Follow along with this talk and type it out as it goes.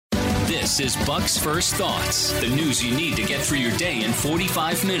This is Buck's First Thoughts, the news you need to get through your day in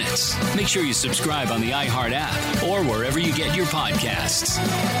 45 minutes. Make sure you subscribe on the iHeart app or wherever you get your podcasts.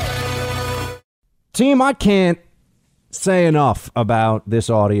 Team, I can't say enough about this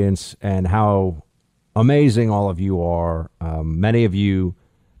audience and how amazing all of you are. Many of you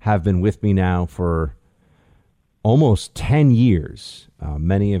have been with me now for almost 10 years.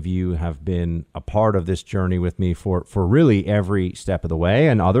 Many of you have been a part of this journey with me for really every step of the way,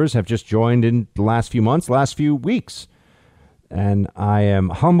 and others have just joined in the last few months, last few weeks. And I am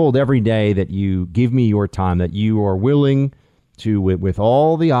humbled every day that you give me your time, that you are willing to, with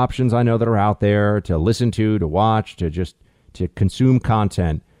all the options I know that are out there, to listen to watch, to consume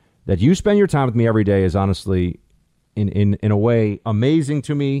content, that you spend your time with me every day is honestly, in a way, amazing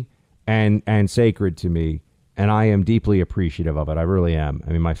to me and sacred to me. And I am deeply appreciative of it. I really am.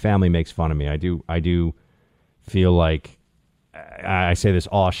 I mean, my family makes fun of me. I do feel like I say this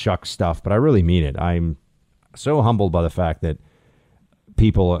aw shucks stuff, but I really mean it. I'm so humbled by the fact that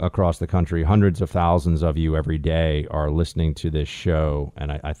people across the country, hundreds of thousands of you every day, are listening to this show.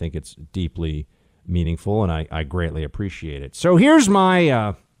 And I think it's deeply meaningful, and I greatly appreciate it. So here's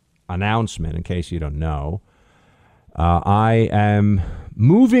my announcement, in case you don't know. I am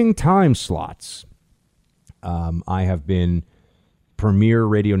moving time slots. I have been Premier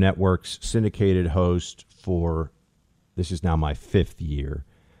Radio Network's syndicated host for, this is now my 5th year,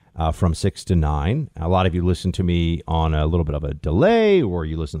 from 6 to 9. A lot of you listen to me on a little bit of a delay, or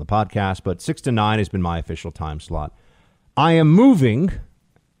you listen to the podcast, but 6 to 9 has been my official time slot. I am moving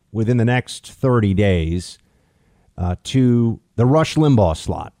within the next 30 days to the Rush Limbaugh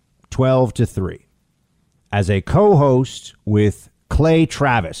slot, 12 to 3, as a co-host with Clay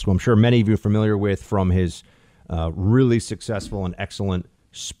Travis, who I'm sure many of you are familiar with from his really successful and excellent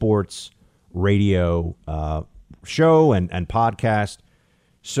sports radio show and podcast.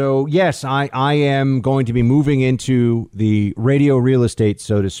 So, yes, I am going to be moving into the radio real estate,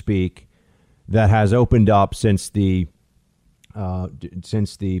 so to speak, that has opened up since the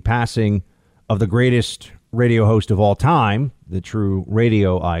passing of the greatest radio host of all time, the true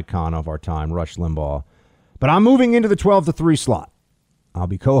radio icon of our time, Rush Limbaugh. But I'm moving into the 12 to 3 slot. I'll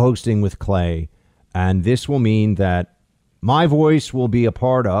be co-hosting with Clay, and this will mean that my voice will be a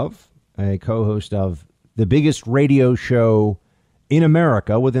part of, a co-host of, the biggest radio show in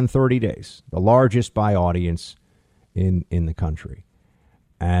America within 30 days, the largest by audience in the country.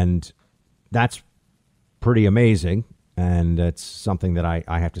 And that's pretty amazing, and it's something that I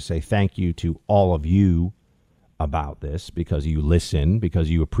have to say thank you to all of you about this, because you listen, because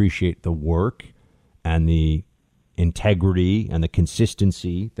you appreciate the work and the integrity and the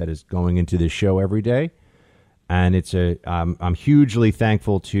consistency that is going into this show every day. And it's I'm hugely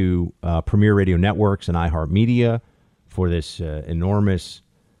thankful to Premier Radio Networks and iHeartMedia for this enormous,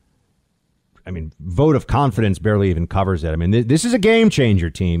 vote of confidence barely even covers it. I mean, this is a game changer,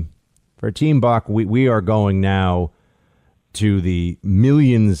 team. For Team Buck, we are going now to the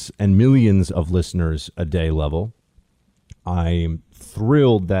millions and millions of listeners a day level. I'm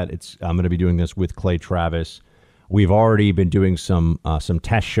thrilled that I'm going to be doing this with Clay Travis. We've already been doing some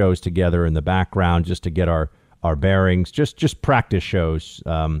test shows together in the background just to get our bearings, just practice shows.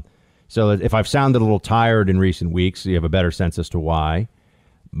 So if I've sounded a little tired in recent weeks, you have a better sense as to why.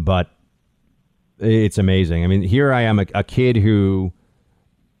 But it's amazing. I mean, here I am, a kid who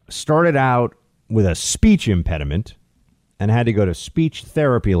started out with a speech impediment and had to go to speech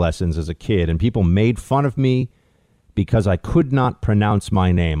therapy lessons as a kid, and people made fun of me because I could not pronounce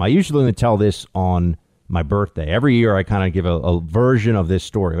my name. I usually only tell this on my birthday. Every year I kind of give a version of this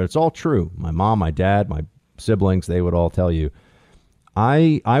story, but it's all true. My mom, my dad, my siblings, they would all tell you.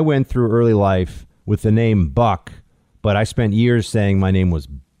 I went through early life with the name Buck, but I spent years saying my name was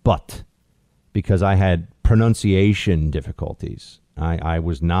Butt because I had pronunciation difficulties. I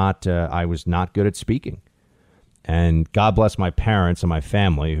was not good at speaking. And God bless my parents and my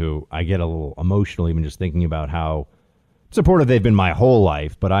family, who I get a little emotional even just thinking about how supportive they've been my whole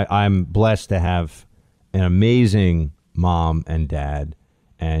life. But I'm blessed to have an amazing mom and dad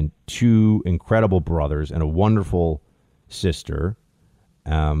and 2 incredible brothers and a wonderful sister.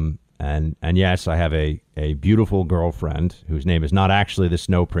 And yes, I have a beautiful girlfriend whose name is not actually the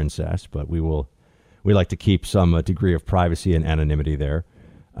Snow Princess, but we like to keep some degree of privacy and anonymity there.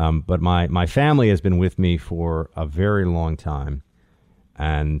 But my family has been with me for a very long time,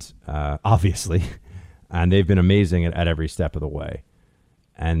 and obviously, and they've been amazing at every step of the way.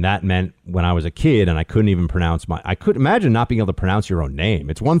 And that meant when I was a kid and I couldn't even pronounce I could imagine not being able to pronounce your own name.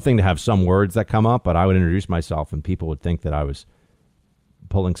 It's one thing to have some words that come up, but I would introduce myself and people would think that I was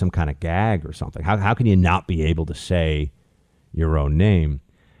pulling some kind of gag or something. How can you not be able to say your own name?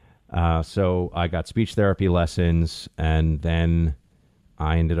 So I got speech therapy lessons, and then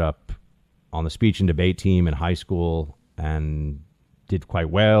I ended up on the speech and debate team in high school and did quite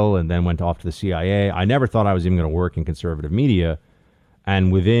well, and then went off to the CIA. I never thought I was even going to work in conservative media.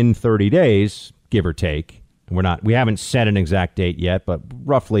 And within 30 days, give or take, we haven't set an exact date yet, but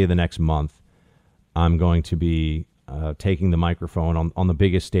roughly the next month, I'm going to be taking the microphone on the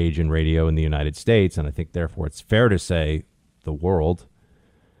biggest stage in radio in the United States. And I think, therefore, it's fair to say the world.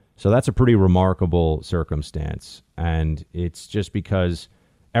 So that's a pretty remarkable circumstance. And it's just because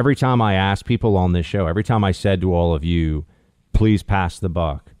every time I ask people on this show, every time I said to all of you, please pass the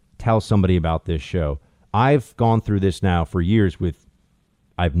buck, tell somebody about this show. I've gone through this now for years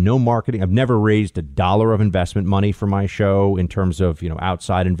I have no marketing. I've never raised $1 of investment money for my show in terms of,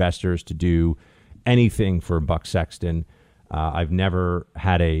 outside investors to do anything for Buck Sexton. I've never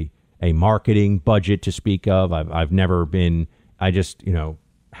had a marketing budget to speak of. I've never been, I just,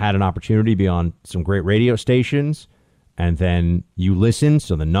 had an opportunity to be on some great radio stations, and then you listened.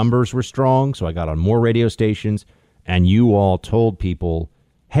 So the numbers were strong. So I got on more radio stations, and you all told people,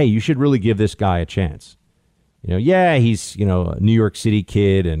 hey, you should really give this guy a chance. He's, a New York City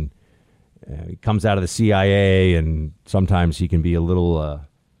kid, and he comes out of the CIA, and sometimes he can be a little,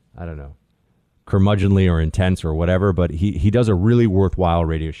 curmudgeonly or intense or whatever, but he does a really worthwhile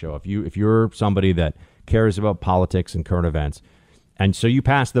radio show. If you're somebody that cares about politics and current events, and so you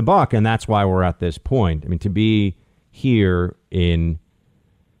pass the buck, and that's why we're at this point. I mean, to be here in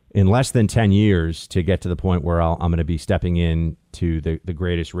less than 10 years to get to the point where I'm going to be stepping in to the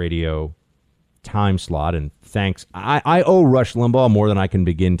greatest radio time slot. And thanks. I owe Rush Limbaugh more than I can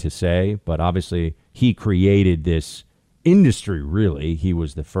begin to say, but obviously he created this industry, really. He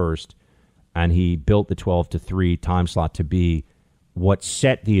was the first, and he built the 12 to 3 time slot to be what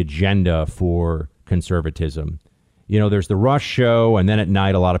set the agenda for conservatism. There's the Rush show, and then at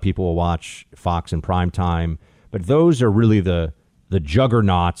night a lot of people will watch Fox in prime time, but those are really the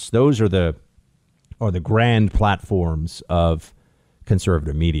juggernauts. Those are the grand platforms of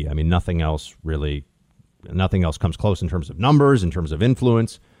conservative media. I mean, nothing else comes close in terms of numbers, in terms of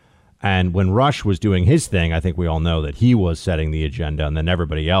influence. And when Rush was doing his thing, I think we all know that he was setting the agenda, and then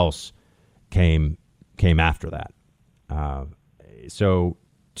everybody else came after that. So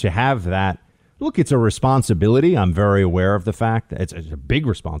to have that, look, it's a responsibility. I'm very aware of the fact that it's a big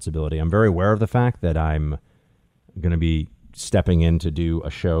responsibility. I'm very aware of the fact that I'm going to be stepping in to do a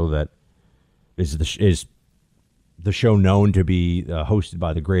show that is the show known to be hosted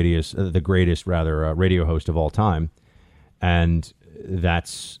by the greatest radio host of all time, and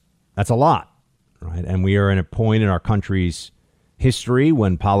that's a lot, right? And we are in a point in our country's history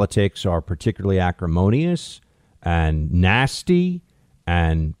when politics are particularly acrimonious and nasty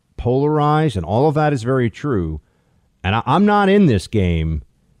and polarized, and all of that is very true. And I'm not in this game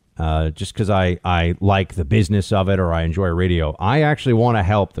just because I like the business of it or I enjoy radio. I actually want to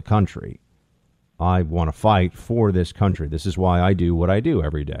help the country. I want to fight for this country. This is why I do what I do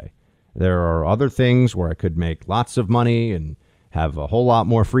every day. There are other things where I could make lots of money and have a whole lot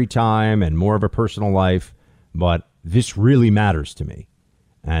more free time and more of a personal life, but this really matters to me.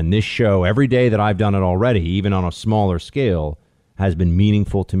 And this show, every day that I've done it already, even on a smaller scale, has been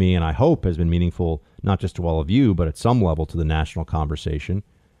meaningful to me, and I hope has been meaningful not just to all of you, but at some level to the national conversation.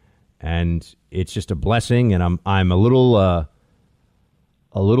 And it's just a blessing, and I'm a little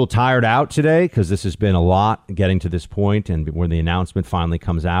tired out today because this has been a lot getting to this point, and when the announcement finally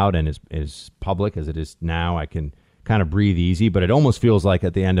comes out and is public as it is now, I can kind of breathe easy, but it almost feels like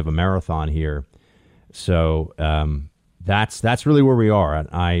at the end of a marathon here. So that's really where we are.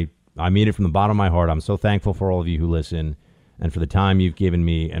 I mean it from the bottom of my heart. I'm so thankful for all of you who listen and for the time you've given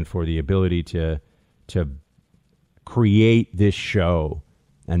me and for the ability to create this show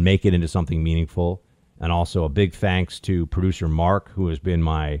and make it into something meaningful. And also a big thanks to producer Mark, who has been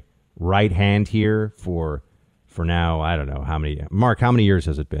my right hand here for now, I don't know how many. Mark, how many years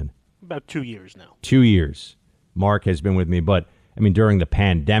has it been? About 2 years now. 2 years. Mark has been with me. But, I mean, during the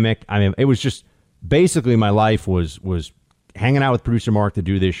pandemic, I mean, it was just basically my life was hanging out with producer Mark to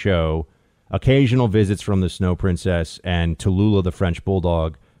do this show, occasional visits from the Snow Princess and Tallulah the French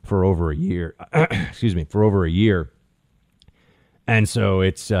Bulldog for over a year. For over a year. And so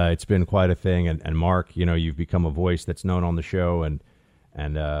it's been quite a thing. And Mark, you've become a voice that's known on the show. And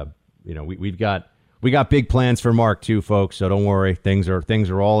we've got big plans for Mark too, folks. So don't worry. Things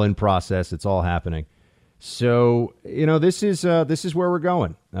are all in process. It's all happening. So, this is where we're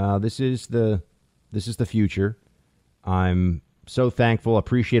going. This is the future. I'm so thankful.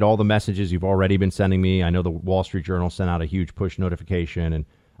 Appreciate all the messages you've already been sending me. I know the Wall Street Journal sent out a huge push notification, and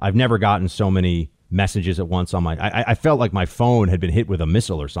I've never gotten so many messages at once on my. I felt like my phone had been hit with a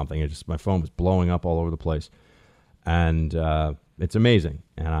missile or something. My phone was blowing up all over the place, and it's amazing.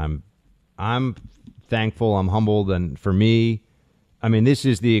 And I'm thankful. I'm humbled. And for me, I mean, this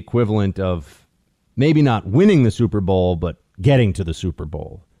is the equivalent of maybe not winning the Super Bowl, but getting to the Super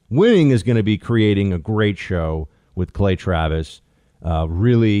Bowl. Winning is going to be creating a great show with Clay Travis,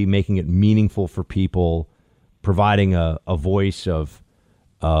 really making it meaningful for people, providing a voice of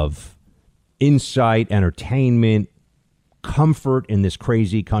insight, entertainment, comfort in this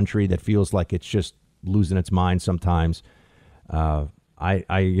crazy country that feels like it's just losing its mind sometimes. We're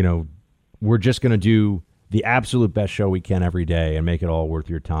just going to do the absolute best show we can every day and make it all worth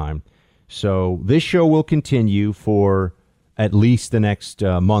your time. So this show will continue for at least the next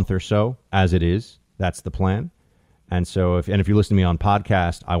month or so, as it is. That's the plan. And so if you listen to me on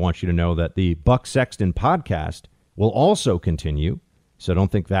podcast, I want you to know that the Buck Sexton podcast will also continue. So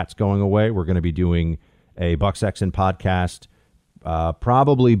don't think that's going away. We're going to be doing a Buck Sexton podcast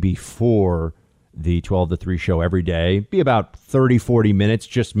probably before the 12 to 3 show every day. Be about 30, 40 minutes,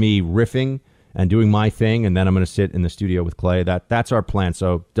 just me riffing and doing my thing. And then I'm going to sit in the studio with Clay. That's our plan.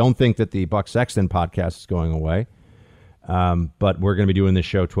 So don't think that the Buck Sexton podcast is going away. But we're going to be doing this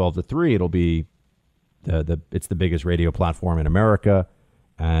show 12 to 3. It'll be it's the biggest radio platform in America.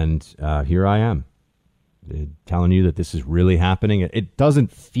 And here I am telling you that this is really happening. It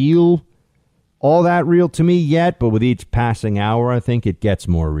doesn't feel all that real to me yet, but with each passing hour, I think it gets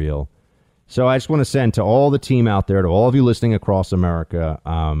more real. So I just want to send to all the team out there, to all of you listening across America,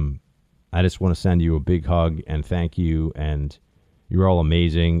 I just want to send you a big hug and thank you. And you're all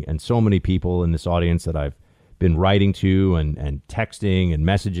amazing. And so many people in this audience that I've been writing to and texting and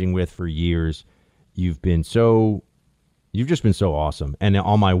messaging with for years. You've just been so awesome. And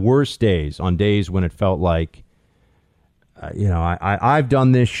on my worst days, on days when it felt like, I've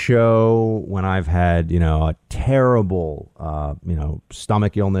done this show when I've had, a terrible,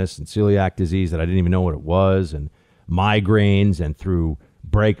 stomach illness and celiac disease that I didn't even know what it was, and migraines, and through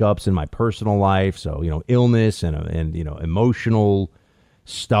breakups in my personal life. So, illness and emotional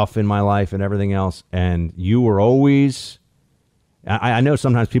stuff in my life and everything else. And you were always, I know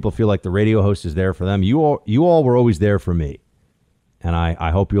sometimes people feel like the radio host is there for them. You all were always there for me. And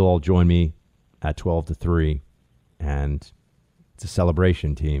I hope you'll all join me at 12 to 3. And it's a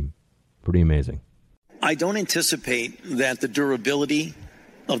celebration, team. Pretty amazing. I don't anticipate that the durability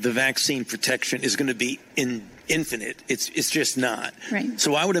of the vaccine protection is going to be infinite. It's just not. Right.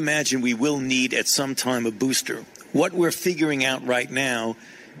 So I would imagine we will need at some time a booster. What we're figuring out right now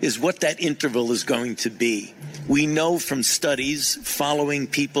is what that interval is going to be. We know from studies following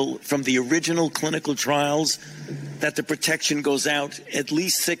people from the original clinical trials that the protection goes out at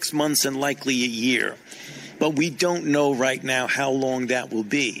least 6 months and likely a year. But we don't know right now how long that will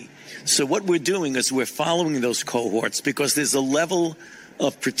be. So what we're doing is we're following those cohorts because there's a level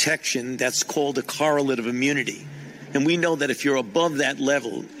of protection that's called a correlative immunity. And we know that if you're above that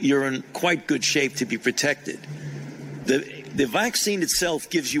level, you're in quite good shape to be protected. The vaccine itself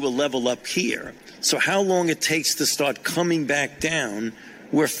gives you a level up here. So how long it takes to start coming back down,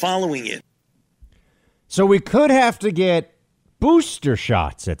 we're following it. So we could have to get booster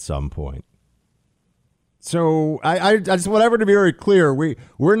shots at some point. So I just want everyone to be very clear.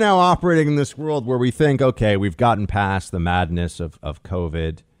 We're now operating in this world where we think, okay, we've gotten past the madness of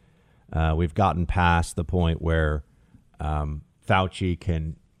COVID. We've gotten past the point where Fauci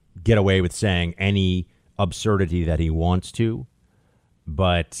can get away with saying any absurdity that he wants to.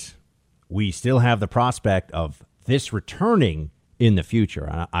 But we still have the prospect of this returning in the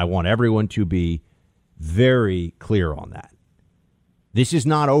future. I want everyone to be very clear on that. This is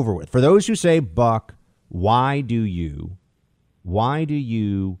not over with. For those who say, Buck, why do you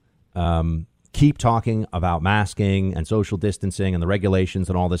keep talking about masking and social distancing and the regulations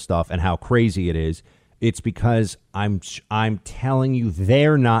and all this stuff and how crazy it is? It's because I'm telling you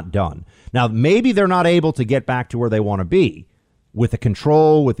they're not done. Now, maybe they're not able to get back to where they want to be with the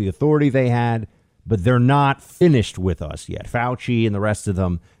control, with the authority they had, but they're not finished with us yet. Fauci and the rest of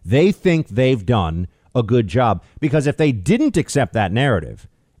them, they think they've done a good job, because if they didn't accept that narrative,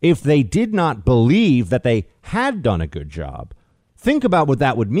 if they did not believe that they had done a good job, think about what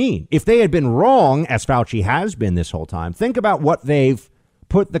that would mean. If they had been wrong, as Fauci has been this whole time, think about what they've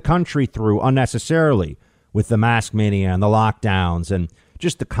put the country through unnecessarily with the mask mania and the lockdowns and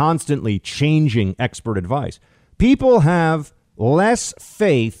just the constantly changing expert advice. People have less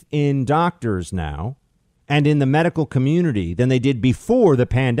faith in doctors now and in the medical community than they did before the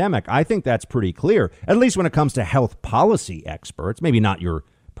pandemic. I think that's pretty clear, at least when it comes to health policy experts, maybe not your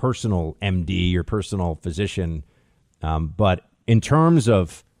personal MD, your personal physician. But in terms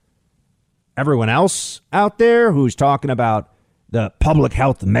of everyone else out there who's talking about the public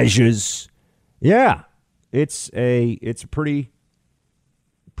health measures. Yeah, it's pretty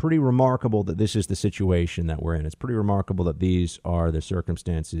remarkable that this is the situation that we're in. It's pretty remarkable that these are the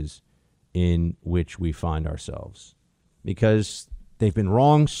circumstances in which we find ourselves, because they've been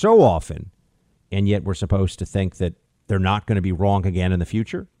wrong so often, and yet we're supposed to think that they're not going to be wrong again in the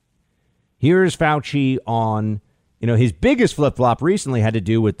future. Here's Fauci on, his biggest flip-flop recently had to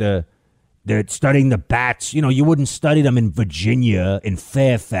do with the studying the bats. You wouldn't study them in Virginia, in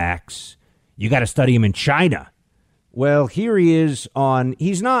Fairfax. You got to study them in China. Well, here he is on,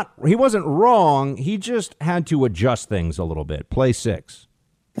 he wasn't wrong. He just had to adjust things a little bit. Play 6.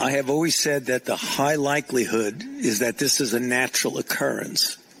 I have always said that the high likelihood is that this is a natural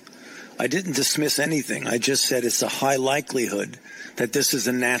occurrence. I didn't dismiss anything. I just said it's a high likelihood that this is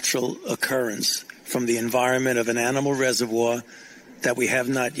a natural occurrence from the environment of an animal reservoir that we have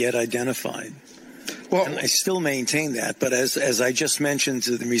not yet identified. Well, and I still maintain that. But as I just mentioned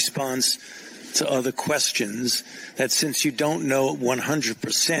to the response to other questions, that since you don't know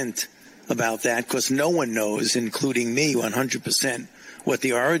 100% about that, because no one knows, including me, 100% what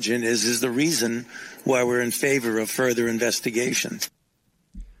the origin is the reason why we're in favor of further investigation.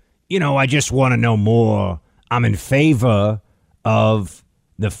 I just want to know more. I'm in favor of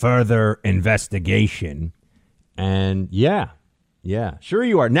the further investigation. And yeah, sure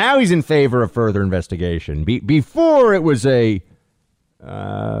you are. Now he's in favor of further investigation. Before it was it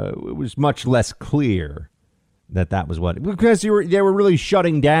was much less clear that was what, because they were really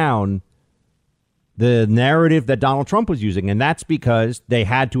shutting down the narrative that Donald Trump was using. And that's because they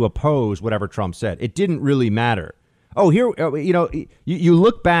had to oppose whatever Trump said. It didn't really matter. Oh, here, you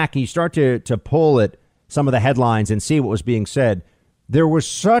look back and you start to pull at some of the headlines and see what was being said. There was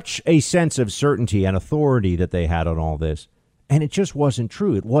such a sense of certainty and authority that they had on all this. And it just wasn't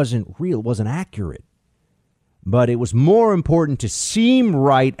true. It wasn't real. It wasn't accurate. But it was more important to seem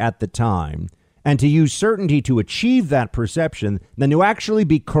right at the time and to use certainty to achieve that perception than to actually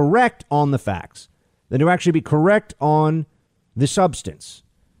be correct on the facts, than to actually be correct on the substance.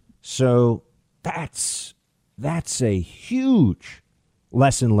 So that's a huge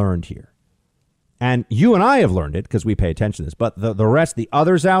lesson learned here. And you and I have learned it because we pay attention to this. But the rest, the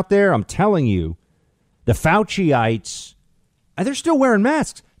others out there, I'm telling you, the Fauciites, they're still wearing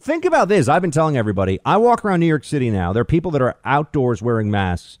masks. Think about this. I've been telling everybody, I walk around New York City now. There are people that are outdoors wearing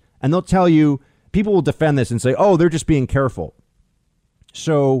masks, and they'll tell you, people will defend this and say, oh, they're just being careful.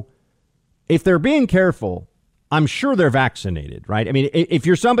 So if they're being careful, I'm sure they're vaccinated, right? I mean, if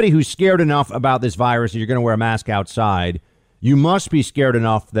you're somebody who's scared enough about this virus that you're going to wear a mask outside, you must be scared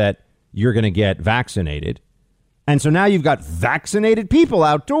enough that you're going to get vaccinated. And so now you've got vaccinated people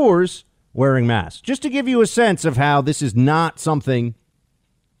outdoors wearing masks, just to give you a sense of how this is not something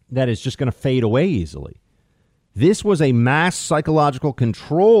that is just going to fade away easily. This was a mass psychological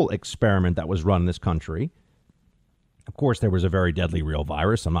control experiment that was run in this country. Of course, there was a very deadly real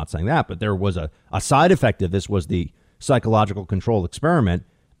virus. I'm not saying that, but there was a side effect of this was the psychological control experiment,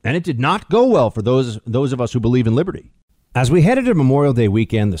 and it did not go well for those of us who believe in liberty. As we head into Memorial Day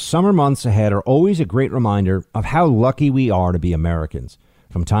weekend, the summer months ahead are always a great reminder of how lucky we are to be Americans.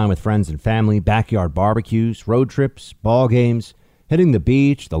 From time with friends and family, backyard barbecues, road trips, ball games, hitting the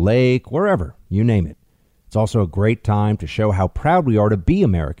beach, the lake, wherever, you name it. It's also a great time to show how proud we are to be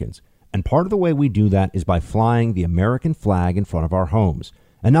Americans. And part of the way we do that is by flying the American flag in front of our homes.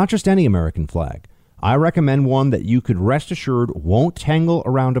 And not just any American flag. I recommend one that you could rest assured won't tangle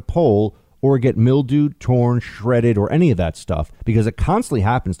around a pole or get mildewed, torn, shredded, or any of that stuff, because it constantly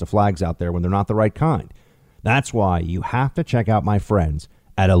happens to flags out there when they're not the right kind. That's why you have to check out my friends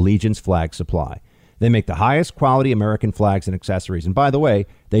at Allegiance Flag Supply. They make the highest quality American flags and accessories. And by the way,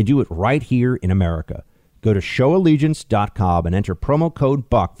 they do it right here in America. Go to showallegiance.com and enter promo code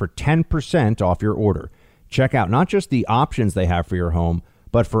BUCK for 10% off your order. Check out not just the options they have for your home,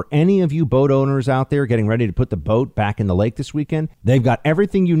 but for any of you boat owners out there getting ready to put the boat back in the lake this weekend, they've got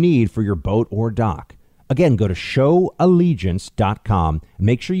everything you need for your boat or dock. Again, go to showallegiance.com and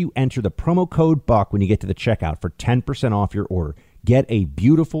make sure you enter the promo code BUCK when you get to the checkout for 10% off your order. Get a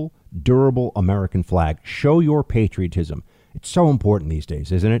beautiful, durable American flag. Show your patriotism. It's so important these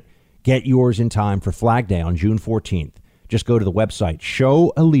days, isn't it? Get yours in time for Flag Day on June 14th. Just go to the website,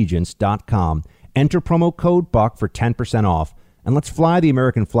 showallegiance.com, enter promo code BUCK for 10% off, and let's fly the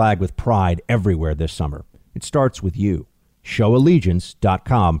American flag with pride everywhere this summer. It starts with you.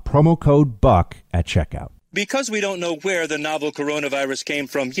 Showallegiance.com, promo code BUCK at checkout. Because we don't know where the novel coronavirus came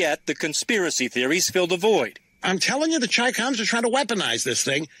from yet, the conspiracy theories fill the void. I'm telling you, the Chi-Coms are trying to weaponize this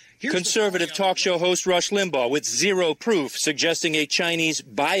thing. Conservative talk show host Rush Limbaugh with zero proof, suggesting a Chinese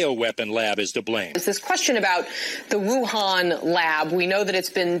bioweapon lab is to blame. There's this question about the Wuhan lab. We know that it's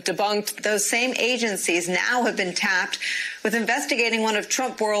been debunked. Those same agencies now have been tapped with investigating one of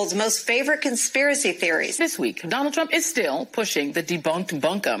Trump world's most favorite conspiracy theories. This week, Donald Trump is still pushing the debunked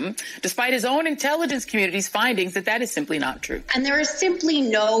bunkum, despite his own intelligence community's findings that is simply not true. And there is simply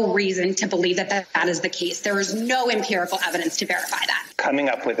no reason to believe that is the case. There is no empirical evidence to verify that. Coming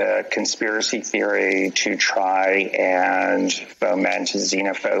up with a conspiracy theory to try and foment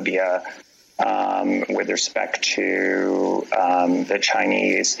xenophobia with respect to the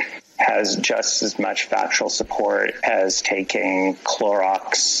Chinese has just as much factual support as taking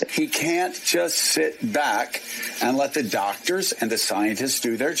Clorox. He can't just sit back and let the doctors and the scientists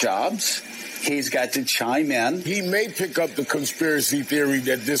do their jobs. He's got to chime in. He may pick up the conspiracy theory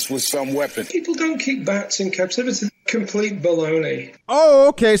that this was some weapon. People don't keep bats in captivity. Complete baloney. Oh,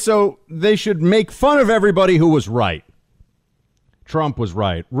 okay, so they should make fun of everybody who was right. Trump was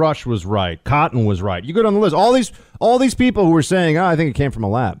right. Rush was right. Cotton was right. You go down the list. All these people who were saying, I think it came from a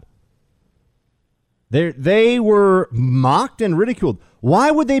lab. They were mocked and ridiculed.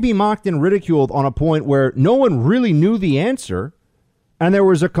 Why would they be mocked and ridiculed on a point where no one really knew the answer and there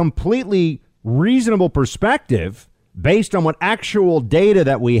was a completely reasonable perspective based on what actual data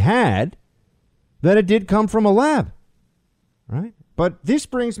that we had that it did come from a lab, right? But this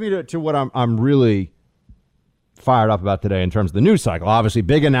brings me to what I'm really fired up about today in terms of the news cycle. Obviously,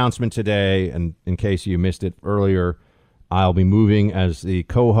 big announcement today, and in case you missed it earlier, I'll be moving as the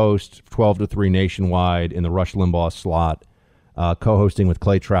co-host 12 to 3 nationwide in the Rush Limbaugh slot, co-hosting with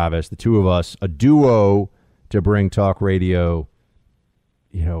Clay Travis, the two of us, a duo to bring talk radio,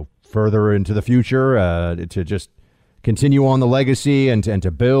 further into the future, to just continue on the legacy and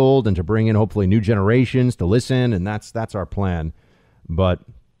to build and to bring in hopefully new generations to listen, and that's our plan. But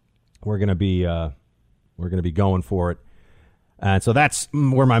we're gonna be going for it. And so that's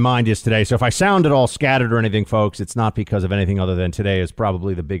where my mind is today. So if I sound at all scattered or anything, folks, it's not because of anything other than today is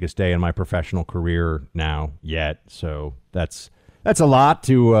probably the biggest day in my professional career now yet. So that's a lot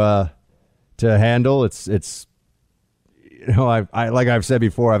to handle. It's I like I've said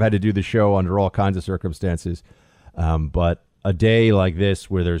before, I've had to do the show under all kinds of circumstances. But a day like this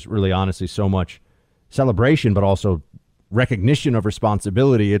where there's really honestly so much celebration, but also recognition of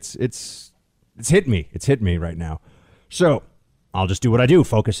responsibility, it's hit me. It's hit me right now. So I'll just do what I do,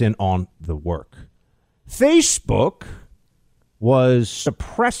 focus in on the work. Facebook was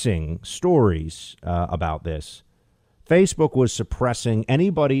suppressing stories about this. Facebook was suppressing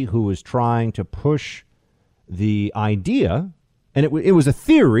anybody who was trying to push the idea, and it was a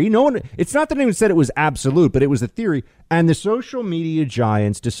theory. It's not that anyone said it was absolute, but it was a theory. And the social media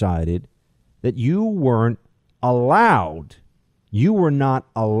giants decided that you were not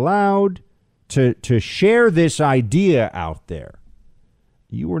allowed to share this idea out there.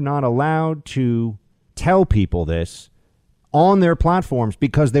 You were not allowed to tell people this on their platforms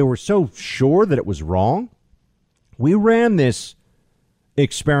because they were so sure that it was wrong. We ran this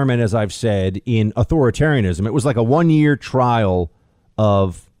experiment, as I've said, in authoritarianism. It was like a 1-year trial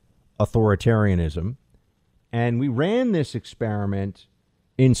of authoritarianism. And we ran this experiment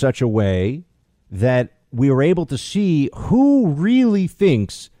in such a way that we were able to see who really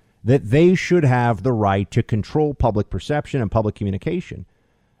thinks that they should have the right to control public perception and public communication.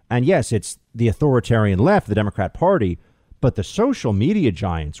 And yes, it's the authoritarian left, the Democrat Party, but the social media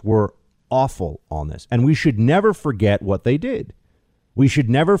giants were awful on this. And we should never forget what they did. We should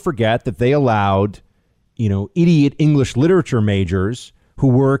never forget that they allowed, idiot English literature majors who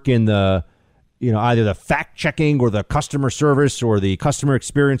work in the, either the fact checking or the customer service or the customer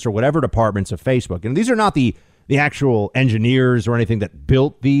experience or whatever departments of Facebook. And these are not the actual engineers or anything that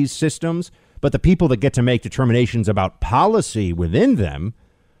built these systems, but the people that get to make determinations about policy within them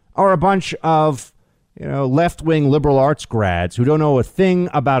are a bunch of, left-wing liberal arts grads who don't know a thing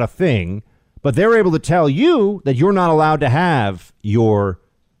about a thing, but they're able to tell you that you're not allowed to have your,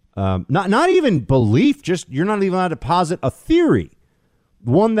 not even belief, just you're not even allowed to posit a theory,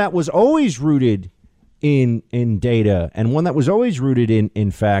 one that was always rooted in data and one that was always rooted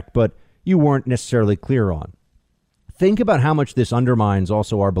in fact, but you weren't necessarily clear on. Think about how much this undermines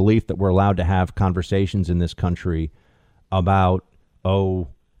also our belief that we're allowed to have conversations in this country about,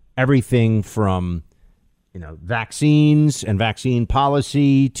 everything from, vaccines and vaccine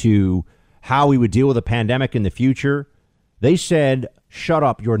policy to how we would deal with a pandemic in the future. They said, shut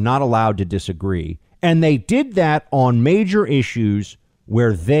up, you're not allowed to disagree. And they did that on major issues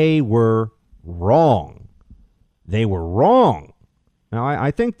where they were wrong. They were wrong. Now,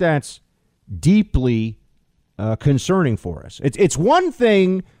 I think that's deeply concerning for us. It's one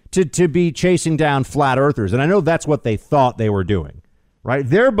thing to be chasing down flat earthers. And I know that's what they thought they were doing, right?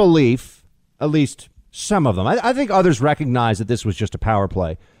 Their belief, at least some of them, I think others recognize that this was just a power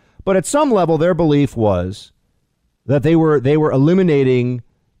play. But at some level, their belief was that they were eliminating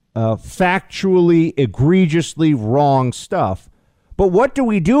factually, egregiously wrong stuff. But what do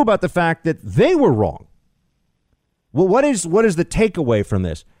we do about the fact that they were wrong? Well, what is the takeaway from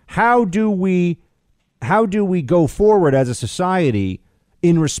this? How do we go forward as a society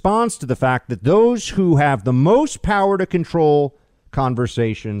in response to the fact that those who have the most power to control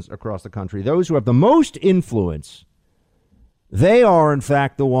conversations across the country, those who have the most influence, they are, in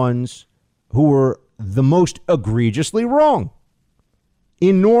fact, the ones who are the most egregiously wrong,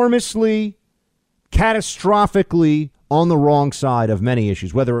 enormously, catastrophically on the wrong side of many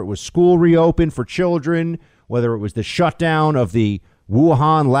issues, whether it was school reopened for children, whether it was the shutdown of the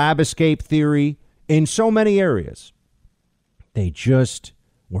Wuhan lab escape theory, in so many areas. They just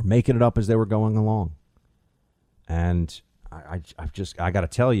were making it up as they were going along. And I got to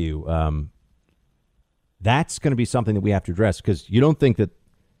tell you, that's going to be something that we have to address, because you don't think that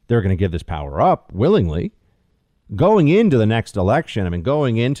they're going to give this power up willingly. Going into the next election, I mean,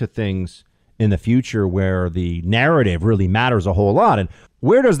 going into things in the future where the narrative really matters a whole lot. And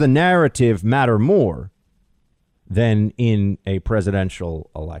where does the narrative matter more than in a presidential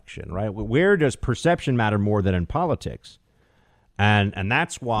election, right? Where does perception matter more than in politics? And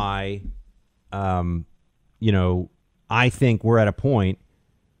that's why, I think we're at a point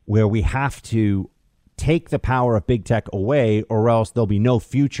where we have to take the power of big tech away, or else there'll be no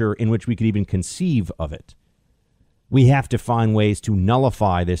future in which we could even conceive of it. We have to find ways to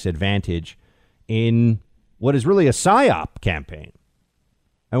nullify this advantage in what is really a PSYOP campaign.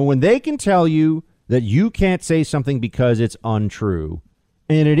 And when they can tell you that you can't say something because it's untrue,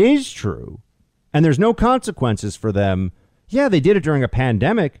 and it is true, and there's no consequences for them, yeah, they did it during a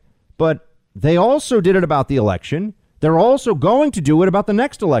pandemic, but they also did it about the election. They're also going to do it about the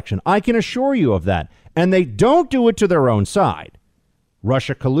next election. I can assure you of that. And they don't do it to their own side.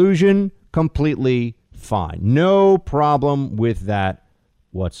 Russia collusion, completely fine. No problem with that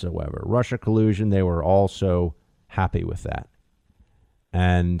whatsoever. Russia collusion, they were also happy with that.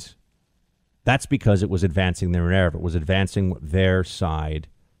 And that's because it was advancing their narrative. It was advancing what their side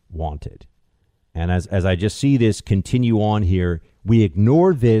wanted. And as I just see this continue on here, we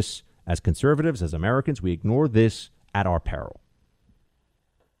ignore this as conservatives, as Americans. We ignore this at our peril.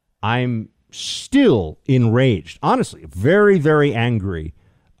 I'm still enraged, honestly, very, very angry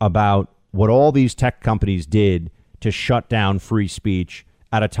about what all these tech companies did to shut down free speech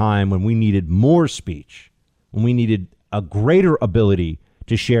at a time when we needed more speech, when we needed a greater ability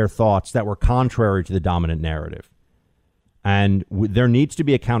to share thoughts that were contrary to the dominant narrative. And there needs to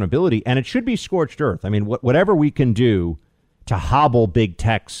be accountability, and it should be scorched earth. I mean, whatever we can do to hobble big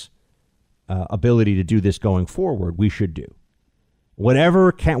tech's ability to do this going forward, we should do.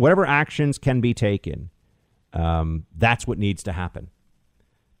 Whatever actions can be taken, that's what needs to happen.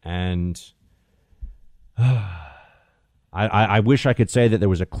 And I wish I could say that there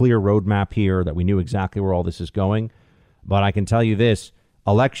was a clear roadmap here, that we knew exactly where all this is going. But I can tell you this.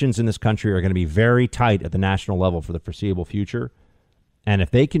 Elections in this country are going to be very tight at the national level for the foreseeable future. And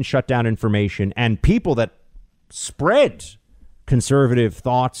if they can shut down information and people that spread conservative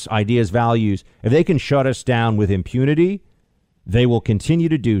thoughts, ideas, values, if they can shut us down with impunity, they will continue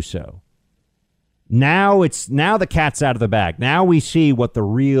to do so. Now the cat's out of the bag. Now we see what the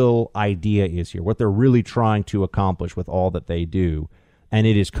real idea is here, what they're really trying to accomplish with all that they do. And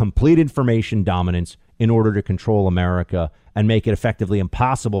it is complete information dominance in order to control America and make it effectively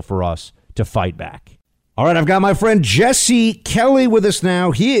impossible for us to fight back. All right, I've got my friend Jesse Kelly with us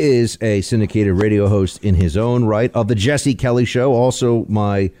now. He is a syndicated radio host in his own right of The Jesse Kelly Show. Also,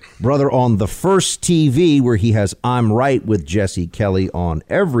 my brother on The First TV, where he has I'm Right with Jesse Kelly on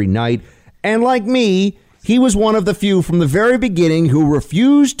every night. And like me, he was one of the few from the very beginning who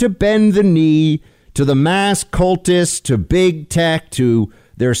refused to bend the knee to the mass cultists, to big tech, to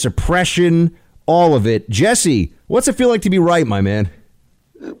their suppression, all of it. Jesse, what's it feel like to be right, my man?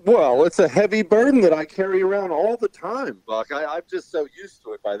 Well, it's a heavy burden that I carry around all the time, Buck. I'm just so used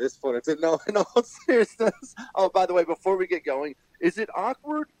to it by this point. In all seriousness. Oh, by the way, before we get going, is it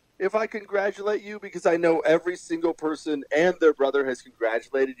awkward if I congratulate you? Because I know every single person and their brother has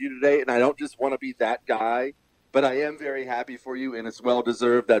congratulated you today, and I don't just want to be that guy, but I am very happy for you, and it's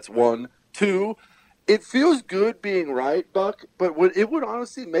well-deserved. That's one. Two, it feels good being right, Buck, but it would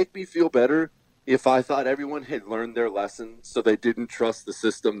honestly make me feel better if I thought everyone had learned their lesson so they didn't trust the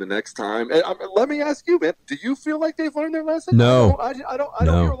system the next time. And let me ask you, man, do you feel like they've learned their lesson? No. I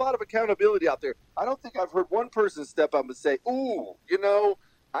don't hear a lot of accountability out there. I don't think I've heard one person step up and say, ooh,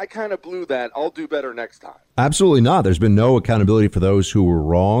 I kind of blew that. I'll do better next time. Absolutely not. There's been no accountability for those who were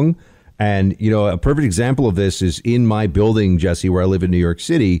wrong. And, a perfect example of this is in my building, Jesse, where I live in New York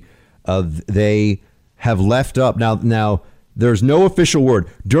City. They have left up. Now, there's no official word.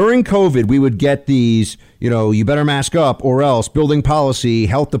 During COVID, we would get these, you better mask up or else, building policy,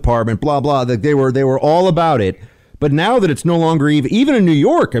 health department, blah, blah. They were all about it. But now that it's no longer even in New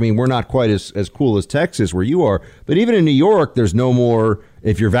York, I mean, we're not quite as cool as Texas where you are. But even in New York, there's no more.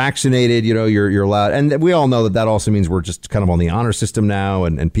 If you're vaccinated, you're allowed. And we all know that also means we're just kind of on the honor system now.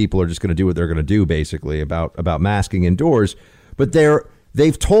 And people are just going to do what they're going to do, basically, about masking indoors. But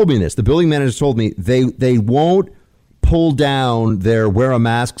they've told me this. The building manager told me they won't pull down their wear a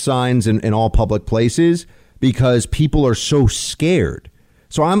mask signs in all public places because people are so scared.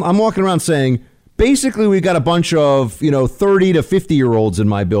 So I'm walking around saying, basically, we got a bunch of, 30 to 50-year-olds in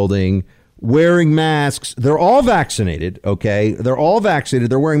my building wearing masks. They're all vaccinated, okay? They're all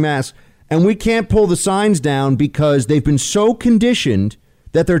vaccinated. They're wearing masks. And we can't pull the signs down because they've been so conditioned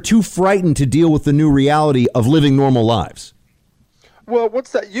that they're too frightened to deal with the new reality of living normal lives. Well,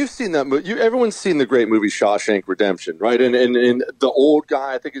 what's that? You've seen that movie. Everyone's seen the great movie Shawshank Redemption, right? And the old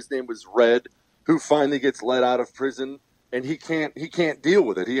guy, I think his name was Red, who finally gets let out of prison. And he can't deal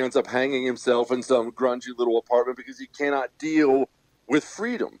with it. He ends up hanging himself in some grungy little apartment because he cannot deal with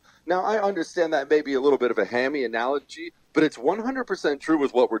freedom. Now, I understand that may be a little bit of a hammy analogy, but it's 100% true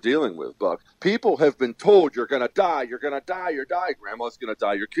with what we're dealing with, Buck. People have been told you're going to die, you're going to die, you're dying. Grandma's going to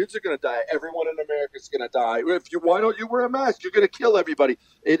die, your kids are going to die, everyone in America is going to die. Why don't you wear a mask? You're going to kill everybody.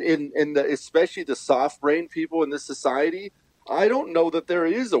 Especially the soft-brained people in this society, I don't know that there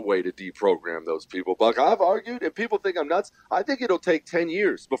is a way to deprogram those people, Buck. I've argued, and people think I'm nuts. I think it'll take 10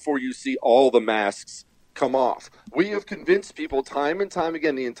 years before you see all the masks come off. We have convinced people time and time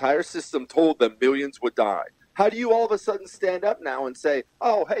again, the entire system told them millions would die. How do you all of a sudden stand up now and say,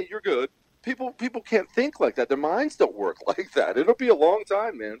 oh, hey, you're good? People can't think like that. Their minds don't work like that. It'll be a long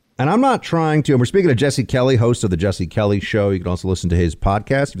time, man. And I'm not trying to. And we're speaking to Jesse Kelly, host of the Jesse Kelly Show. You can also listen to his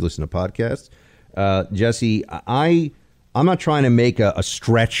podcast if you listen to podcasts. Jesse, I'm not trying to make a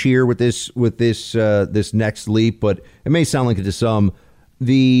stretch here with this next leap, but it may sound like it to some.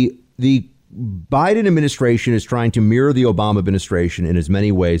 The Biden administration is trying to mirror the Obama administration in as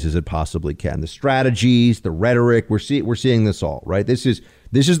many ways as it possibly can. The strategies, the rhetoric, we're seeing this all, right? This is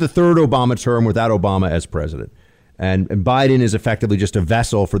the third Obama term without Obama as president. And Biden is effectively just a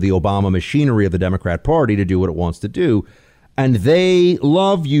vessel for the Obama machinery of the Democrat Party to do what it wants to do. And they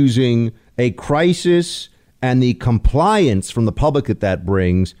love using a crisis and the compliance from the public that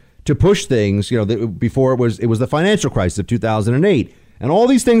brings to push things, before it was the financial crisis of 2008. And all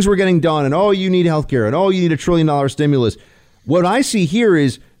these things were getting done. And, oh, you need health care. And, oh, you need $1 trillion stimulus. What I see here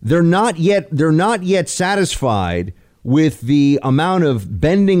is they're not yet satisfied with the amount of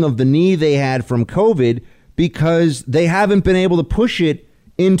bending of the knee they had from COVID because they haven't been able to push it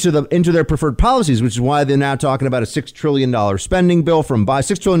into their preferred policies, which is why they're now talking about a $6 trillion spending bill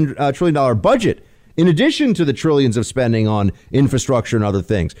 $6 trillion budget. In addition to the trillions of spending on infrastructure and other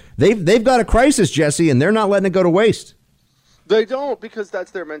things, they've got a crisis, Jesse, and they're not letting it go to waste. They don't, because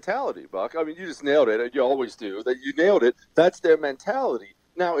that's their mentality, Buck. I mean, you just nailed it. You always do. You nailed it. That's their mentality.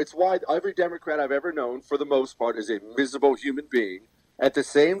 Now, it's why every Democrat I've ever known, for the most part, is a miserable human being. At the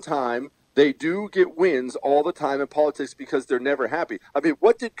same time, they do get wins all the time in politics because they're never happy. I mean,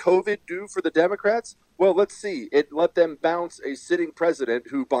 what did COVID do for the Democrats? Well, let's see. It let them bounce a sitting president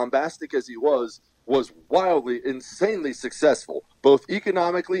who, bombastic as he was wildly, insanely successful, both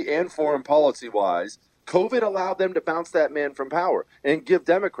economically and foreign policy-wise. COVID allowed them to bounce that man from power and give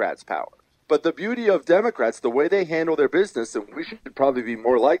Democrats power. But the beauty of Democrats, the way they handle their business, and we should probably be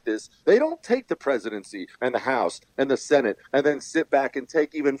more like this, they don't take the presidency and the House and the Senate and then sit back and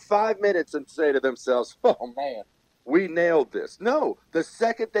take even 5 minutes and say to themselves, oh, man, we nailed this. No, the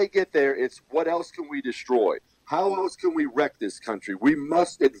second they get there, it's what else can we destroy? How else can we wreck this country? We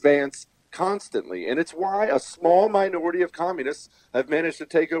must advance constantly. And it's why a small minority of communists have managed to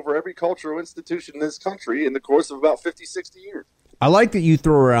take over every cultural institution in this country in the course of about 50, 60 years. I like that you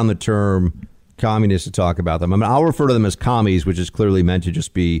throw around the term communists to talk about them. I mean, I'll refer to them as commies, which is clearly meant to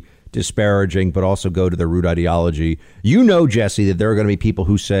just be disparaging, but also go to their root ideology. You know, Jesse, that there are going to be people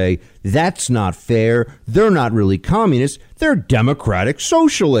who say that's not fair. They're not really communists. They're democratic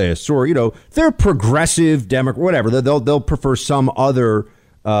socialists, or, they're progressive Democrat, whatever. They'll prefer some other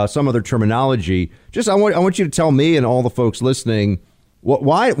terminology. Just I want you to tell me and all the folks listening,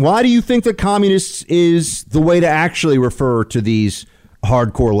 why do you think that communists is the way to actually refer to these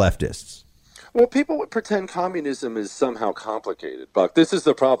hardcore leftists? Well, people would pretend communism is somehow complicated, Buck. This is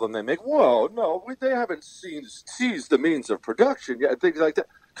the problem they make. Well, no, they haven't seized the means of production yet, things like that.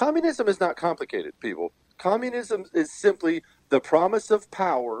 Communism is not complicated, people. Communism is simply the promise of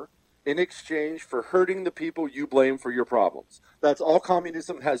power in exchange for hurting the people you blame for your problems. That's all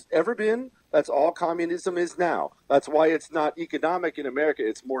communism has ever been. That's all communism is now. That's why it's not economic in America.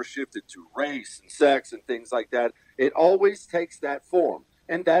 It's more shifted to race and sex and things like that. It always takes that form.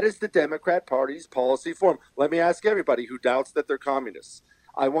 And that is the Democrat Party's policy form. Let me ask everybody who doubts that they're communists.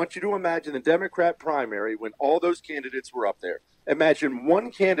 I want you to imagine the Democrat primary when all those candidates were up there. Imagine one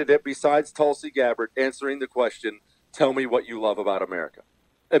candidate besides Tulsi Gabbard answering the question, tell me what you love about America.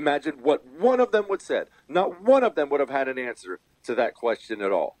 Imagine what one of them would have said. Not one of them would have had an answer to that question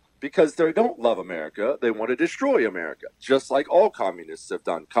at all. Because they don't love America. They want to destroy America, just like all communists have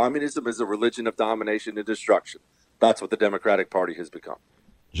done. Communism is a religion of domination and destruction. That's what the Democratic Party has become.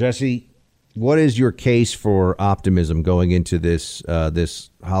 Jesse, what is your case for optimism going into this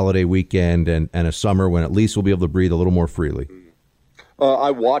this holiday weekend and a summer when at least we'll be able to breathe a little more freely?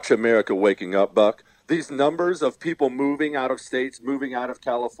 I watch America waking up, Buck. These numbers of people moving out of states, moving out of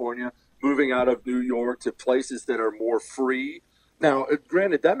California, moving out of New York to places that are more free. Now,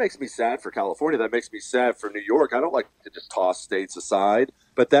 granted, that makes me sad for California. That makes me sad for New York. I don't like to just toss states aside.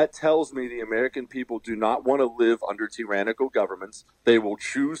 But that tells me the American people do not want to live under tyrannical governments. They will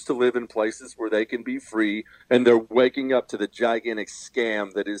choose to live in places where they can be free. And they're waking up to the gigantic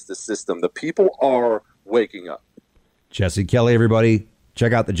scam that is the system. The people are waking up. Jesse Kelly, everybody.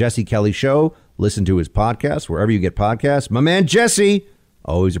 Check out the Jesse Kelly Show. Listen to his podcast wherever you get podcasts. My man, Jesse.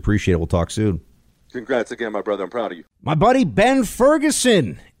 Always appreciate it. We'll talk soon. Congrats again, my brother. I'm proud of you. My buddy Ben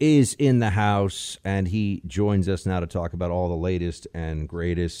Ferguson is in the house, and he joins us now to talk about all the latest and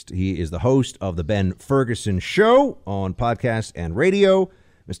greatest. He is the host of the Ben Ferguson Show on podcast and radio.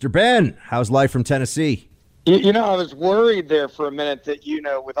 Mr. Ben, how's life from Tennessee? You know, I was worried there for a minute that,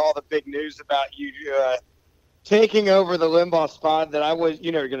 with all the big news about you taking over the Limbaugh spot, that I was,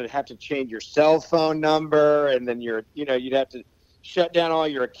 you're going to have to change your cell phone number, and then you'd have to shut down all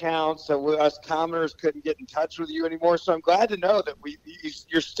your accounts, so us commoners couldn't get in touch with you anymore. So I'm glad to know that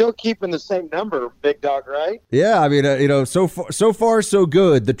you're still keeping the same number, big dog, right? Yeah, I mean, so far so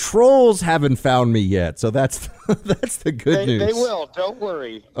good. The trolls haven't found me yet, so that's the good news. They will. Don't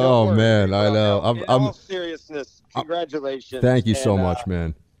worry. Don't worry. Man, I know. In all seriousness, congratulations. Thank you so much,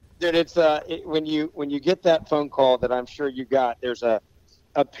 man. Dude, it's when you get that phone call that I'm sure you got, there's a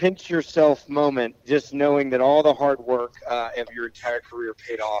pinch yourself moment, just knowing that all the hard work of your entire career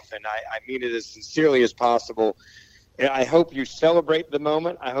paid off. And I mean it as sincerely as possible. And I hope you celebrate the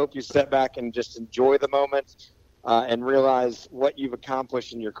moment. I hope you step back and just enjoy the moment and realize what you've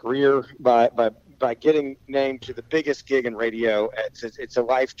accomplished in your career by getting named to the biggest gig in radio. It's a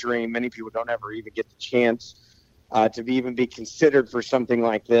life dream. Many people don't ever even get the chance to even be considered for something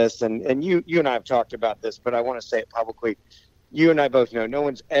like this. And you and I have talked about this, but I want to say it publicly. You and I both know no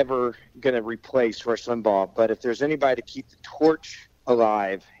one's ever going to replace Rush Limbaugh. But if there's anybody to keep the torch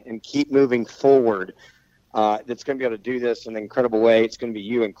alive and keep moving forward, that's going to be able to do this in an incredible way, it's going to be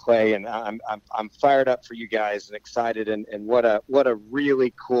you and Clay. And I'm fired up for you guys and excited. And what a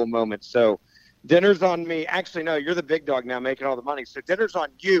really cool moment. So dinner's on me. Actually, no, you're the big dog now making all the money. So dinner's on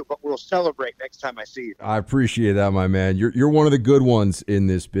you, but we'll celebrate next time I see you. I appreciate that, my man. You're one of the good ones in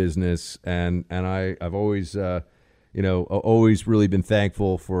this business. And I've always always really been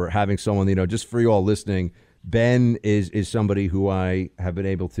thankful for having someone, just for you all listening. Ben is somebody who I have been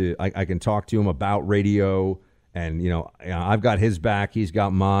able to, I can talk to him about radio, and, I've got his back. He's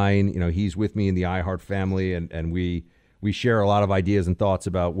got mine. He's with me in the iHeart family, and we share a lot of ideas and thoughts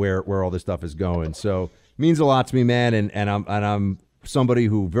about where all this stuff is going. So it means a lot to me, man. And I'm somebody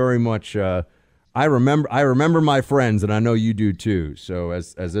who very much, I remember my friends, and I know you do too. So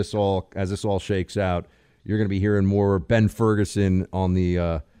as this all shakes out, you're going to be hearing more Ben Ferguson on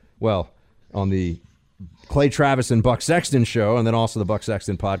the Clay Travis and Buck Sexton show, and then also the Buck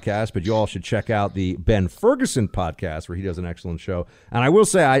Sexton podcast. But you all should check out the Ben Ferguson podcast, where he does an excellent show. And I will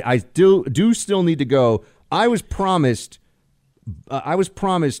say, I do still need to go. I was promised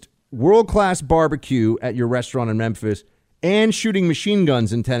world-class barbecue at your restaurant in Memphis and shooting machine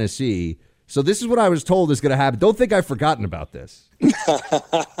guns in Tennessee. So this is what I was told is going to happen. Don't think I've forgotten about this.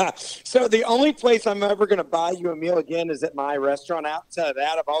 So the only place I'm ever going to buy you a meal again is at my restaurant. Outside of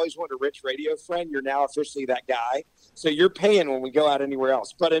that, I've always wanted a rich radio friend. You're now officially that guy. So you're paying when we go out anywhere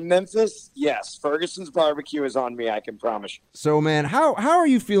else. But in Memphis, yes, Ferguson's barbecue is on me, I can promise you. So, man, how are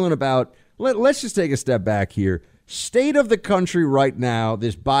you feeling about, let's just take a step back here. State of the country right now,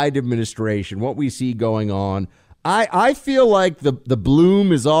 this Biden administration, what we see going on. I feel like the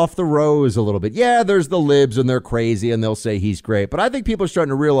bloom is off the rose a little bit. Yeah, there's the libs and they're crazy and they'll say he's great. But I think people are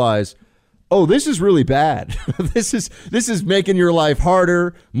starting to realize oh, this is really bad. This is making your life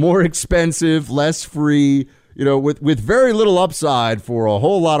harder, more expensive, less free, with very little upside for a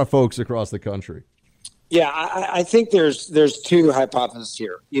whole lot of folks across the country. Yeah, I think there's two hypotheses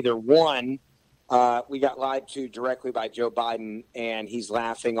here. Either one, we got lied to directly by Joe Biden, and he's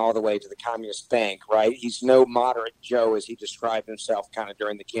laughing all the way to the Communist Bank, right? He's no moderate Joe, as he described himself kind of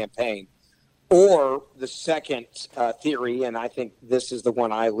during the campaign. Or the second theory, and I think this is the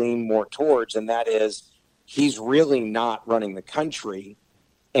one I lean more towards, and that is he's really not running the country,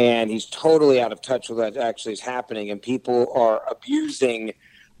 and he's totally out of touch with what actually is happening, and people are abusing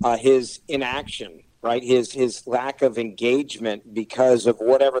his inaction. Right, his lack of engagement because of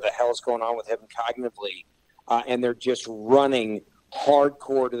whatever the hell is going on with him cognitively, and they're just running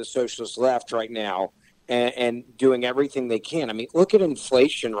hardcore to the socialist left right now and doing everything they can. I mean, look at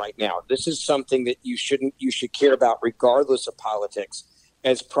inflation right now. This is something that you should care about regardless of politics,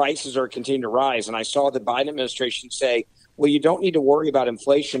 as prices are continuing to rise. And I saw the Biden administration say, well, you don't need to worry about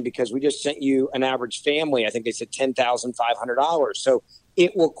inflation because we just sent you an average family. I think they said $10,500. So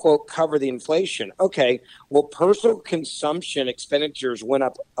it will, quote, cover the inflation. Okay, well, personal consumption expenditures went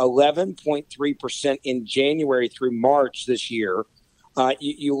up 11.3% in January through March this year.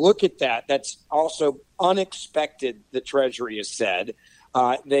 You look at that, that's also unexpected, the Treasury has said.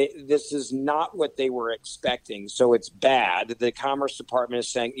 This is not what they were expecting, so it's bad. The Commerce Department is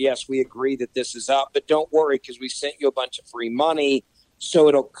saying, yes, we agree that this is up, but don't worry because we sent you a bunch of free money, so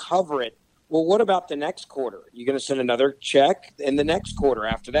it'll cover it. Well, what about the next quarter? Are you going to send another check in the next quarter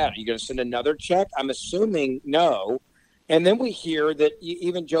after that? Are you going to send another check? I'm assuming no. And then we hear that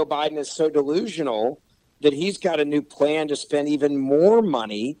even Joe Biden is so delusional that he's got a new plan to spend even more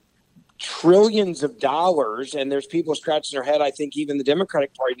money, trillions of dollars. And there's people scratching their head, I think even the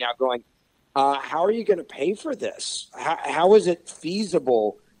Democratic Party now going, how are you going to pay for this? How is it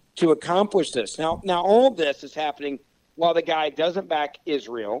feasible to accomplish this? Now, all this is happening while the guy doesn't back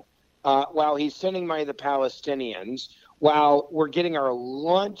Israel, while he's sending money to the Palestinians, while we're getting our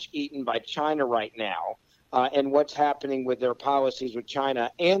lunch eaten by China right now, and what's happening with their policies with China,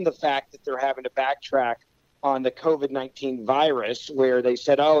 and the fact that they're having to backtrack on the COVID-19 virus, where they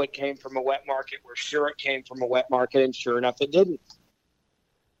said, oh, it came from a wet market. We're sure it came from a wet market, and sure enough, it didn't.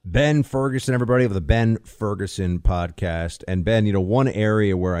 Ben Ferguson, everybody, of the Ben Ferguson podcast. And Ben, one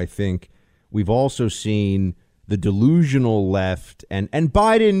area where I think we've also seen the delusional left and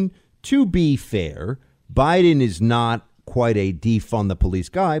Biden. To be fair, Biden is not quite a defund the police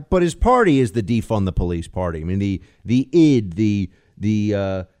guy, but his party is the defund the police party. I mean, the id,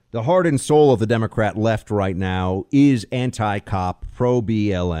 the heart and soul of the Democrat left right now is anti-cop,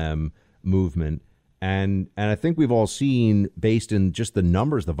 pro-BLM movement. And I think we've all seen, based in just the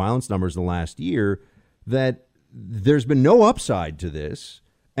numbers, the violence numbers the last year, that there's been no upside to this.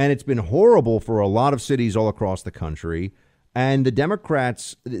 And it's been horrible for a lot of cities all across the country. And the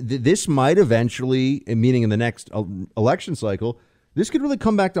Democrats, this might eventually, meaning in the next election cycle, this could really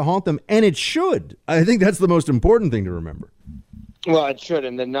come back to haunt them. And it should. I think that's the most important thing to remember. Well, it should.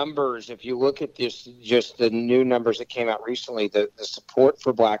 And the numbers, if you look at this, just the new numbers that came out recently, the support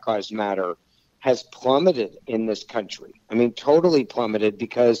for Black Lives Matter has plummeted in this country. I mean, totally plummeted,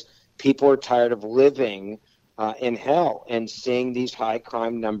 because people are tired of living in hell and seeing these high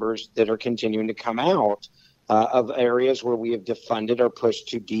crime numbers that are continuing to come out of areas where we have defunded or pushed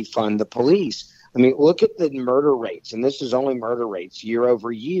to defund the police. I mean, look at the murder rates, and this is only murder rates year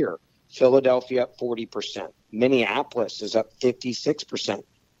over year. Philadelphia up 40%. Minneapolis is up 56%.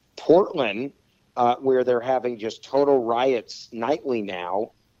 Portland, where they're having just total riots nightly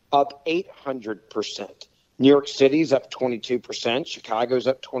now, up 800%. New York City's up 22%. Chicago's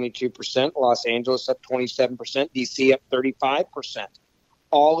up 22%. Los Angeles up 27%. D.C. up 35%.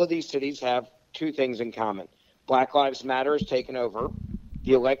 All of these cities have two things in common. Black Lives Matter has taken over.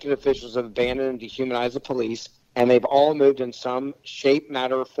 The elected officials have abandoned and dehumanized the police, and they've all moved in some shape,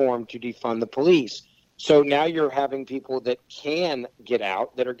 matter, or form to defund the police. So now you're having people that can get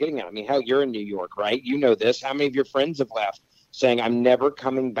out that are getting out. I mean, hell, you're in New York, right? You know this. How many of your friends have left saying, I'm never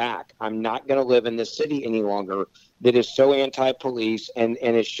coming back. I'm not going to live in this city any longer that is so anti-police and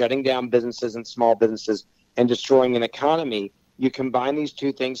is shutting down businesses and small businesses and destroying an economy. You combine these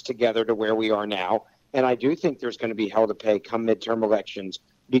two things together to where we are now. And I do think there's going to be hell to pay come midterm elections,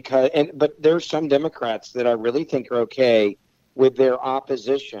 but there's some Democrats that I really think are okay with their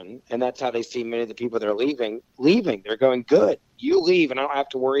opposition. And that's how they see many of the people that are leaving. They're going, good, you leave and I don't have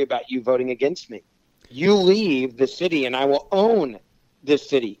to worry about you voting against me. You leave the city and I will own this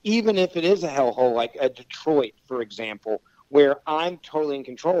city, even if it is a hellhole like a Detroit, for example, where I'm totally in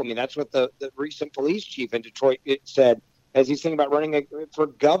control. I mean, that's what the recent police chief in Detroit said. as he's thinking about running for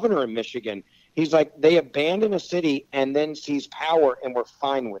governor in Michigan. He's like, they abandon a city and then seize power, and we're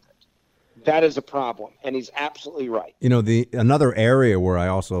fine with it. That is a problem, and he's absolutely right. You know, another area where I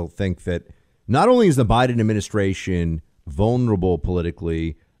also think that not only is the Biden administration vulnerable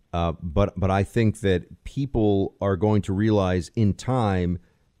politically, but I think that people are going to realize in time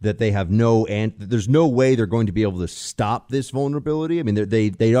that they have there's no way they're going to be able to stop this vulnerability. I mean,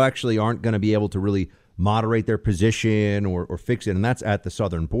 they actually aren't going to be able to really moderate their position or fix it. And that's at the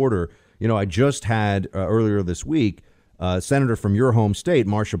southern border. You know, I just had earlier this week, Senator from your home state,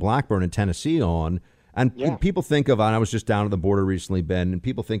 Marsha Blackburn in Tennessee on. And people think of, and I was just down at the border recently, Ben, and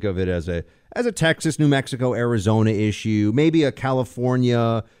people think of it as a Texas, New Mexico, Arizona issue, maybe a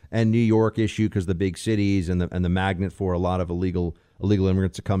California and New York issue because the big cities and the magnet for a lot of illegal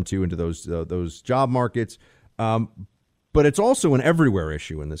immigrants to come into those job markets. But it's also an everywhere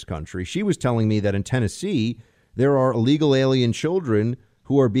issue in this country. She was telling me that in Tennessee, there are illegal alien children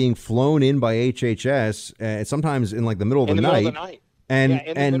who are being flown in by HHS, sometimes in like the middle of the night. In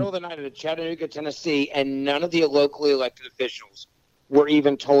the middle of the night in Chattanooga, Tennessee, and none of the locally elected officials were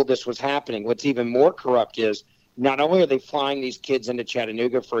even told this was happening. What's even more corrupt is not only are they flying these kids into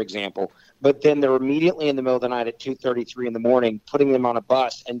Chattanooga, for example, but then they're immediately in the middle of the night at 2:33 in the morning, putting them on a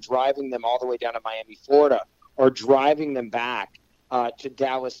bus and driving them all the way down to Miami, Florida, or driving them back to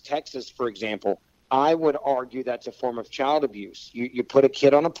Dallas, Texas, for example. I would argue that's a form of child abuse. You put a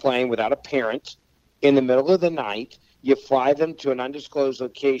kid on a plane without a parent in the middle of the night. You fly them to an undisclosed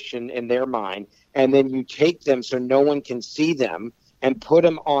location in their mind, and then you take them so no one can see them and put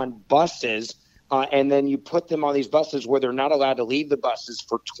them on buses, and then you put them on these buses where they're not allowed to leave the buses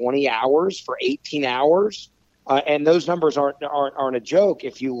for 20 hours, for 18 hours. And those numbers aren't a joke.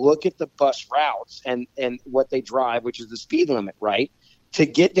 If you look at the bus routes and what they drive, which is the speed limit, right, to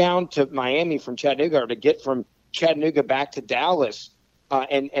get down to Miami from Chattanooga or to get from Chattanooga back to Dallas,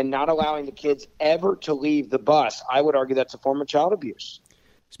 and not allowing the kids ever to leave the bus, I would argue that's a form of child abuse.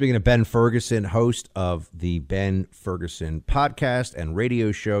 Speaking of Ben Ferguson, host of the Ben Ferguson podcast and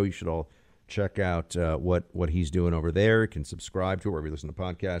radio show, you should all check out what he's doing over there. You can subscribe to it wherever you listen to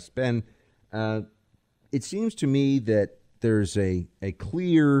podcasts. Ben, it seems to me that there's a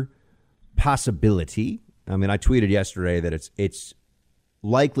clear possibility. I mean, I tweeted yesterday that it's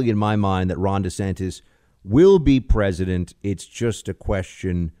likely in my mind that Ron DeSantis will be president. It's just a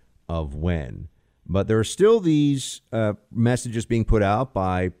question of when. But there are still these messages being put out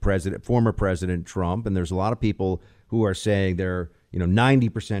by former President Trump, and there's a lot of people who are saying they're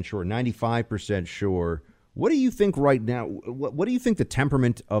 90% sure, 95% sure. What do you think right now? What do you think the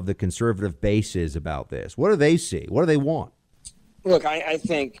temperament of the conservative base is about this? What do they see? What do they want? Look, I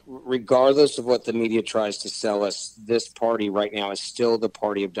think regardless of what the media tries to sell us, this party right now is still the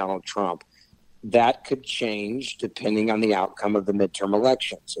party of Donald Trump. That could change depending on the outcome of the midterm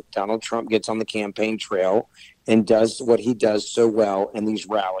elections. If Donald Trump gets on the campaign trail and does what he does so well in these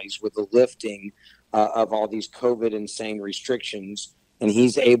rallies with the lifting of all these COVID insane restrictions, and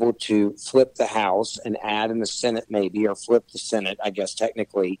he's able to flip the House and add in the Senate maybe, or flip the Senate, I guess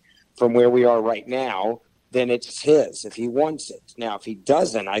technically, from where we are right now, then it's his if he wants it. Now, if he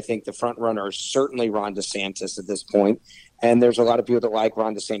doesn't, I think the front runner is certainly Ron DeSantis at this point. And there's a lot of people that like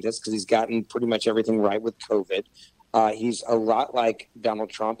Ron DeSantis because he's gotten pretty much everything right with COVID. He's a lot like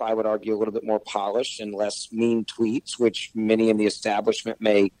Donald Trump, I would argue, a little bit more polished and less mean tweets, which many in the establishment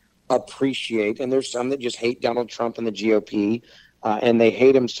may appreciate. And there's some that just hate Donald Trump and the GOP, and they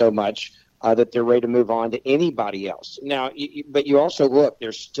hate him so much that they're ready to move on to anybody else. Now, but you also look,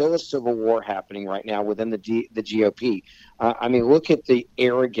 there's still a civil war happening right now within the GOP. I mean, look at the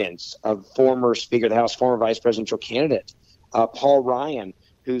arrogance of former Speaker of the House, former vice presidential candidate, Paul Ryan,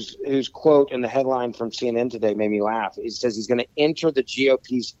 whose quote in the headline from CNN today made me laugh. It says he's going to enter the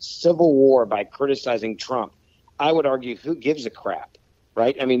GOP's civil war by criticizing Trump. I would argue, who gives a crap,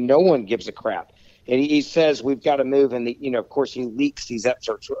 right? I mean, no one gives a crap. And he says we've got to move, and of course, he leaks these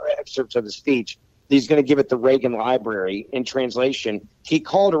excerpts of the speech. He's going to give it the Reagan Library. In translation, he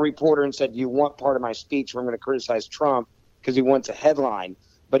called a reporter and said, "Do you want part of my speech where I'm going to criticize Trump?" Because he wants a headline.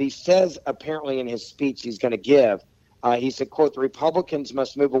 But he says apparently in his speech he's going to give, he said, quote, "The Republicans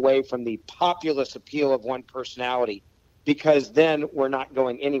must move away from the populist appeal of one personality because then we're not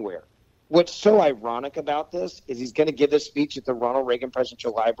going anywhere." What's so ironic about this is he's going to give this speech at the Ronald Reagan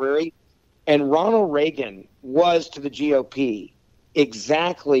Presidential Library. And Ronald Reagan was to the GOP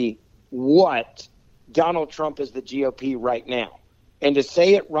exactly what Donald Trump is the GOP right now. And to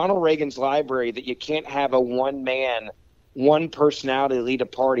say at Ronald Reagan's library that you can't have a one-man, one personality lead a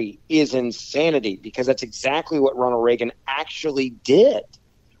party is insanity, because that's exactly what Ronald Reagan actually did.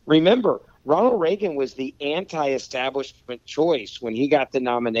 Remember, Ronald Reagan was the anti-establishment choice when he got the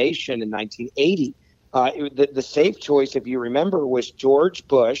nomination in 1980. The safe choice, if you remember, was George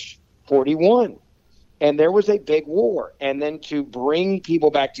Bush, 41. And there was a big war. And then to bring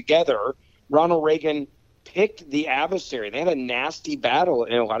people back together, Ronald Reagan picked the adversary. They had a nasty battle,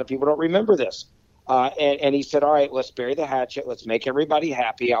 and a lot of people don't remember this. And he said, all right, let's bury the hatchet. Let's make everybody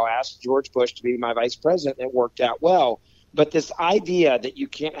happy. I'll ask George Bush to be my vice president. It worked out well. But this idea that you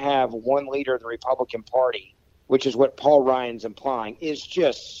can't have one leader of the Republican Party, which is what Paul Ryan's implying, is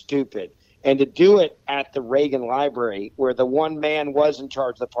just stupid. And to do it at the Reagan Library, where the one man was in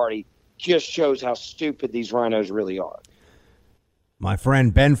charge of the party, just shows how stupid these rhinos really are. My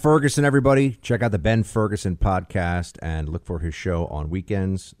friend Ben Ferguson, everybody, check out the Ben Ferguson podcast and look for his show on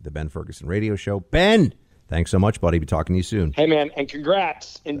weekends, the Ben Ferguson Radio Show. Ben, thanks so much, buddy. Be talking to you soon. Hey, man, and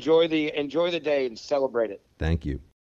congrats. Enjoy the day and celebrate it. Thank you.